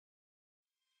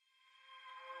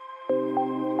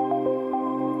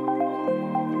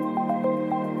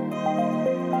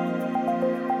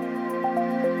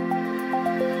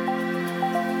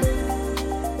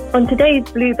On today's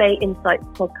Blue Bay Insights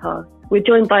podcast, we're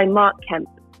joined by Mark Kemp,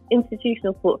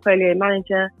 Institutional Portfolio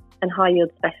Manager and High Yield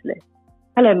Specialist.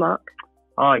 Hello, Mark.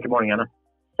 Hi, good morning, Anna.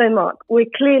 So, Mark, we're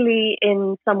clearly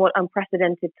in somewhat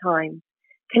unprecedented times.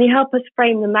 Can you help us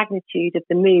frame the magnitude of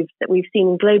the moves that we've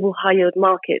seen in global high yield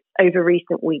markets over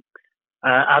recent weeks?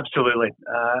 Absolutely.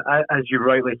 As you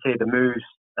rightly say, the moves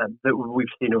that we've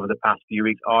seen over the past few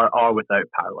weeks are without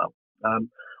parallel.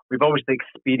 We've obviously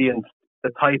experienced the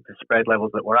type of spread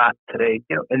levels that we're at today,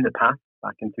 in the past,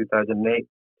 back in 2008,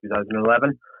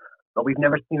 2011, but we've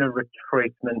never seen a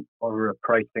retracement or a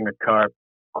pricing occur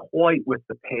quite with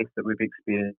the pace that we've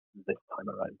experienced this time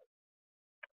around.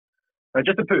 Now,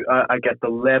 just to put, the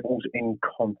levels in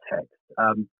context,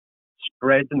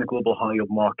 spreads in the global high yield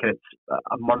markets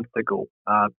a month ago,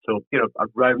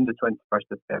 around the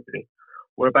 21st of February,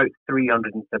 were about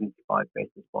 375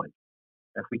 basis points.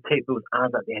 If we take those as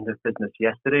at the end of business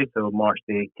yesterday, so March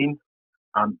the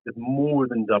 18th, they've more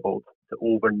than doubled to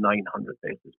over 900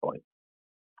 basis points.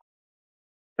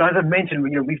 So as I've mentioned,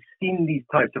 we've seen these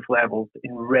types of levels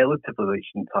in relatively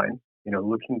recent times.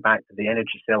 Looking back to the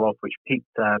energy sell-off, which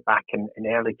peaked back in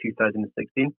early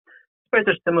 2016, spreads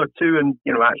are similar to, and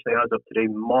actually as of today,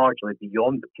 marginally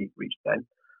beyond the peak reached then.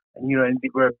 And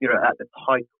we're at the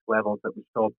type of levels that we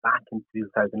saw back in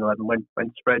 2011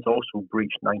 when spreads also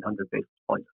breached 900 basis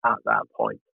points at that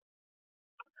point.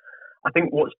 I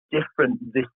think what's different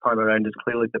this time around is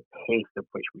clearly the pace at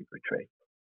which we've retraced.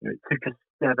 It took us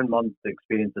 7 months to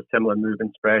experience a similar move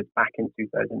in spreads back in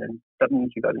 2007,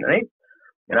 2008,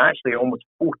 and actually almost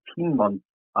 14 months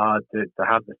to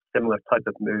have a similar type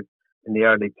of move in the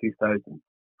early 2000s.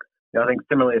 I think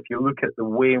similarly, if you look at the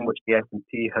way in which the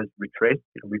S&P has retraced,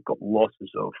 we've got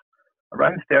losses of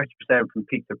around 30% from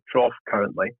peak to trough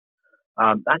currently.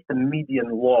 That's the median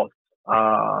loss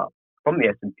from the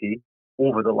S&P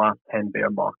over the last 10 bear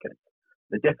markets.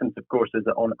 The difference, of course, is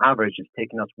that on average, it's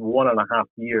taken us 1.5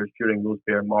 years during those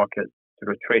bear markets to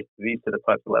retrace these to the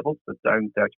types of levels, so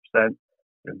down 30%.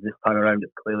 This time around,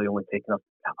 it's clearly only taken us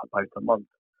about a month.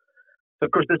 So,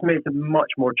 of course, this makes it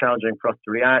much more challenging for us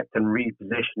to react and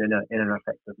reposition in an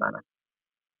effective manner.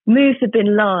 Moves have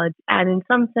been large and in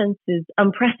some senses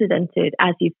unprecedented,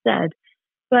 as you've said.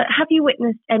 But have you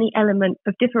witnessed any element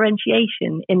of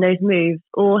differentiation in those moves,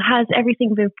 or has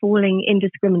everything been falling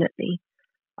indiscriminately?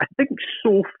 I think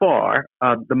so far,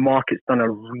 the market's done a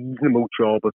reasonable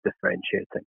job of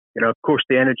differentiating. Of course,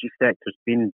 the energy sector's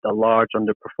been the large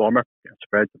underperformer.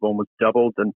 Spreads have almost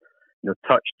doubled and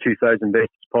touched 2,000 basis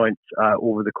points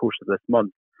over the course of this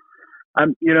month.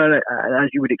 And as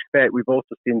you would expect, we've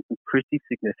also seen some pretty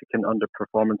significant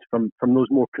underperformance from those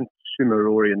more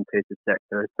consumer-orientated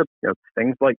sectors. So,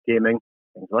 things like gaming,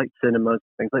 things like cinemas,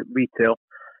 things like retail.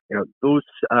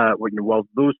 While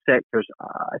those sectors,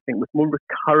 I think, with more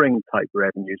recurring type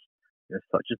revenues,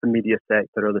 such as the media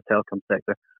sector or the telecom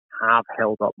sector, have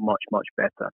held up much, much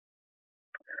better.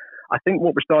 I think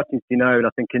what we're starting to see now, and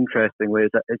I think interestingly,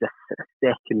 is a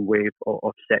second wave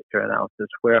of sector analysis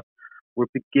where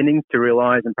we're beginning to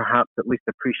realise and perhaps at least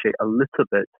appreciate a little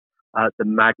bit the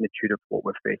magnitude of what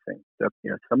we're facing. So,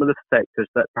 some of the sectors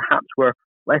that perhaps were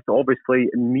less obviously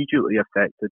immediately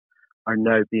affected are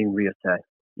now being reassessed.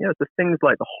 So things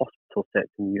like the hospital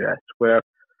sector in the US, where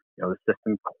the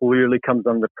system clearly comes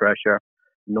under pressure.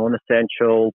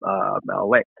 Non-essential,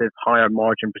 elective, higher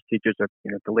margin procedures are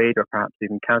delayed or perhaps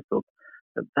even cancelled.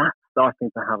 But that's starting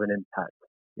to have an impact.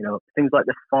 Things like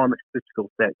the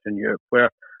pharmaceutical sector in Europe, where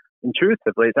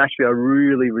intuitively it's actually a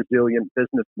really resilient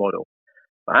business model.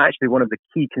 But actually one of the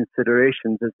key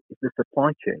considerations is the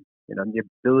supply chain, and the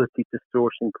ability to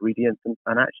source ingredients and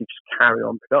actually just carry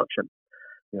on production.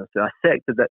 So a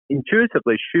sector that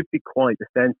intuitively should be quite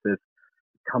defensive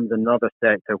becomes another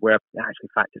sector where actually,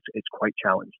 in fact, it's quite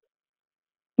challenged.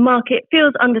 Mark, it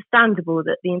feels understandable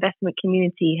that the investment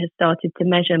community has started to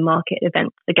measure market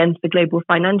events against the global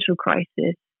financial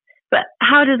crisis. But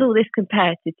how does all this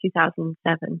compare to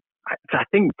 2007? I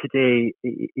think today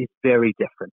is very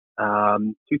different.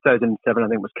 2007, I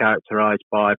think, was characterized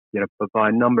by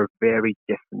a number of very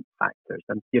different factors.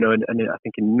 And I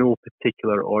think in no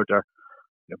particular order,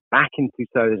 back in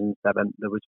 2007, there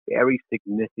was very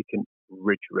significant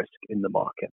ridge risk in the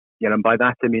market. And by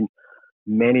that, I mean,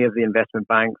 many of the investment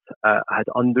banks had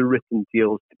underwritten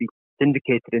deals to be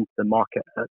syndicated into the market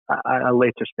at a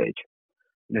later stage.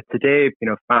 Today,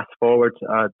 fast forward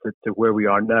to where we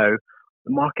are now,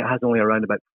 the market has only around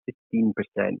about 15%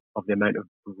 of the amount of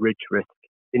ridge risk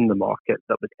in the market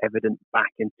that was evident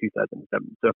back in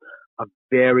 2007. So a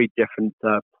very different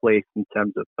place in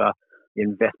terms of the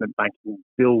investment banking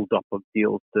build-up of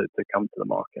deals to come to the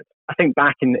market. I think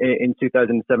back in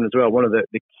 2007 as well, one of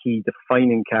the key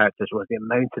defining characters was the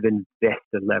amount of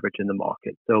investor leverage in the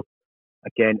market. So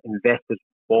again, investors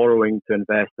borrowing to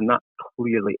invest, and that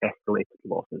clearly escalated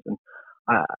losses. And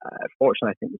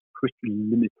fortunately, I think there's pretty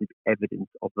limited evidence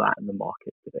of that in the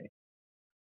market today.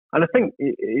 And I think,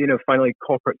 finally,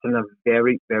 corporates are in a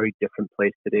very, very different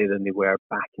place today than they were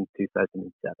back in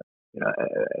 2007.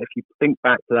 If you think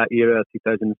back to that era,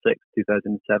 2006,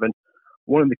 2007,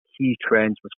 one of the key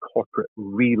trends was corporate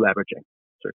re-leveraging.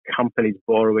 So companies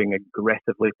borrowing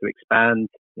aggressively to expand,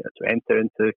 to enter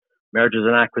into mergers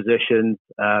and acquisitions,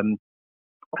 and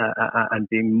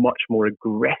being much more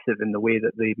aggressive in the way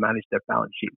that they manage their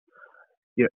balance sheet.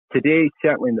 Today,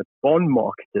 certainly in the bond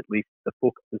market at least, the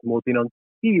focus has more been on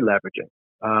deleveraging,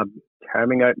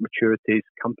 terming out maturities,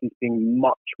 companies being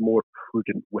much more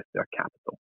prudent with their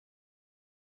capital.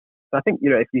 So I think,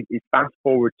 if you fast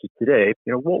forward to today,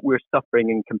 what we're suffering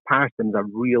in comparison is a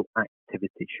real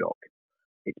activity shock.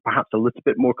 It's perhaps a little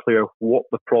bit more clear what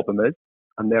the problem is,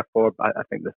 and therefore I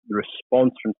think the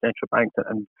response from central banks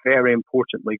and very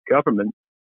importantly government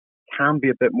can be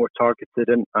a bit more targeted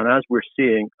and as we're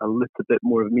seeing, a little bit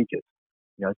more immediate.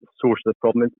 The source of the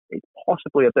problem is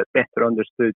possibly a bit better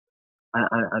understood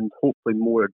and hopefully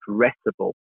more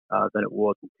addressable than it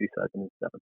was in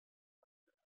 2007.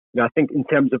 I think in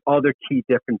terms of other key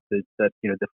differences that,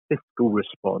 the fiscal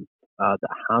response that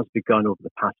has begun over the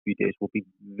past few days will be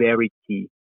very key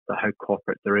to how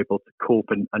corporates are able to cope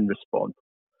and respond.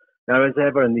 Now, as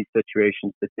ever in these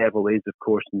situations, the devil is, of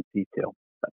course, in detail.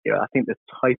 But, I think the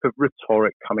type of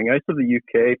rhetoric coming out of the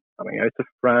UK, coming out of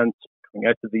France, coming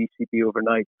out of the ECB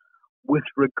overnight, with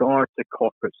regard to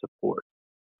corporate support,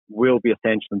 will be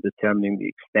essential in determining the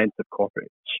extent of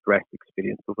corporate stress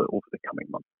experience over the coming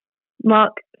months.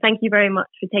 Mark, thank you very much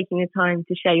for taking the time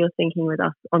to share your thinking with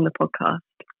us on the podcast.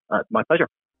 My pleasure.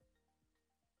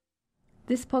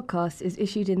 This podcast is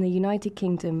issued in the United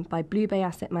Kingdom by BlueBay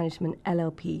Asset Management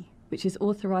LLP, which is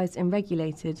authorised and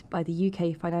regulated by the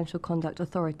UK Financial Conduct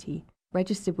Authority,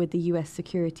 registered with the US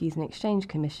Securities and Exchange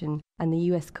Commission and the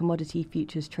US Commodity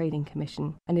Futures Trading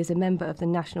Commission, and is a member of the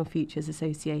National Futures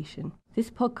Association. This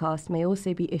podcast may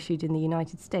also be issued in the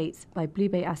United States by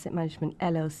BlueBay Asset Management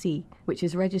LLC, which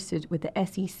is registered with the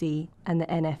SEC and the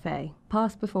NFA.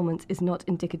 Past performance is not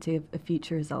indicative of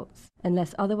future results.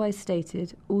 Unless otherwise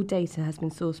stated, all data has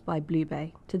been sourced by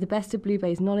BlueBay. To the best of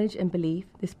BlueBay's knowledge and belief,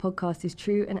 this podcast is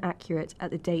true and accurate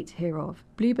at the date hereof.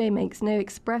 BlueBay makes no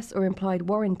express or implied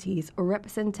warranties or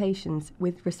representations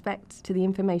with respect to the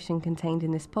information contained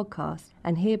in this podcast,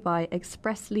 and hereby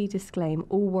expressly disclaim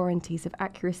all warranties of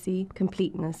accuracy,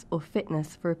 completeness, or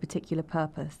fitness for a particular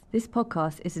purpose. This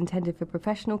podcast is intended for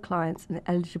professional clients and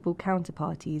eligible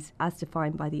counterparties as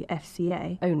defined by the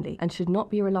FCA only, and should not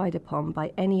be relied upon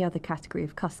by any other category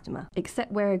of customer.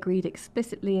 Except where agreed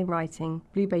explicitly in writing,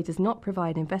 BlueBay does not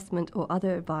provide investment or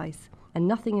other advice, and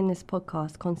nothing in this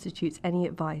podcast constitutes any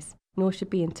advice, nor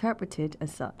should be interpreted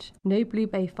as such. No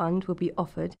BlueBay fund will be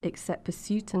offered except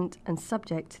pursuant and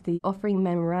subject to the offering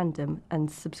memorandum and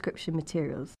subscription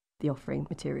materials. The offering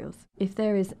materials. If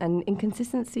there is an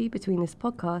inconsistency between this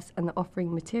podcast and the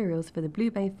offering materials for the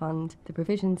BlueBay fund, the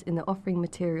provisions in the offering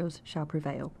materials shall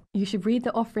prevail. You should read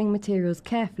the offering materials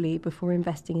carefully before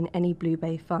investing in any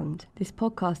BlueBay fund. This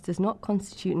podcast does not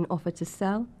constitute an offer to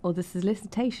sell or the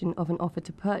solicitation of an offer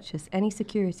to purchase any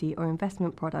security or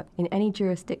investment product in any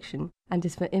jurisdiction and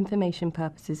is for information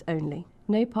purposes only.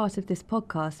 No part of this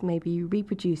podcast may be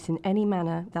reproduced in any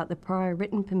manner without the prior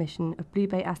written permission of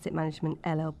BlueBay Asset Management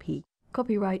LLP.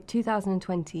 Copyright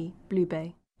 2020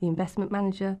 BlueBay. The investment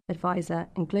manager, advisor,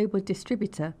 and global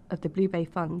distributor of the BlueBay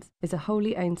funds is a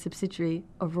wholly owned subsidiary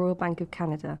of Royal Bank of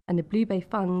Canada, and the BlueBay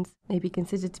funds may be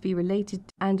considered to be related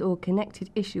and or connected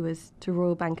issuers to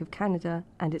Royal Bank of Canada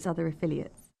and its other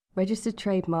affiliates. Registered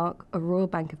trademark of Royal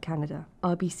Bank of Canada.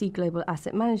 RBC Global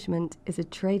Asset Management is a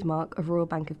trademark of Royal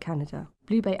Bank of Canada.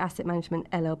 BlueBay Asset Management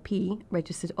LLP,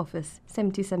 registered office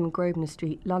 77 Grosvenor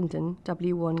Street, London,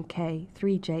 W1K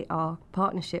 3JR,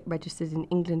 partnership registered in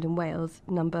England and Wales,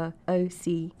 number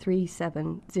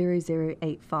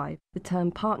OC370085. The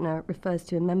term partner refers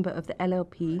to a member of the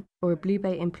LLP or a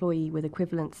BlueBay employee with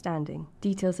equivalent standing.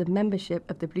 Details of membership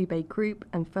of the BlueBay Group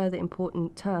and further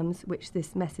important terms which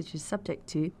this message is subject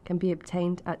to can be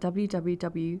obtained at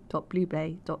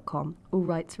www.bluebay.com. All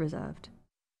rights reserved.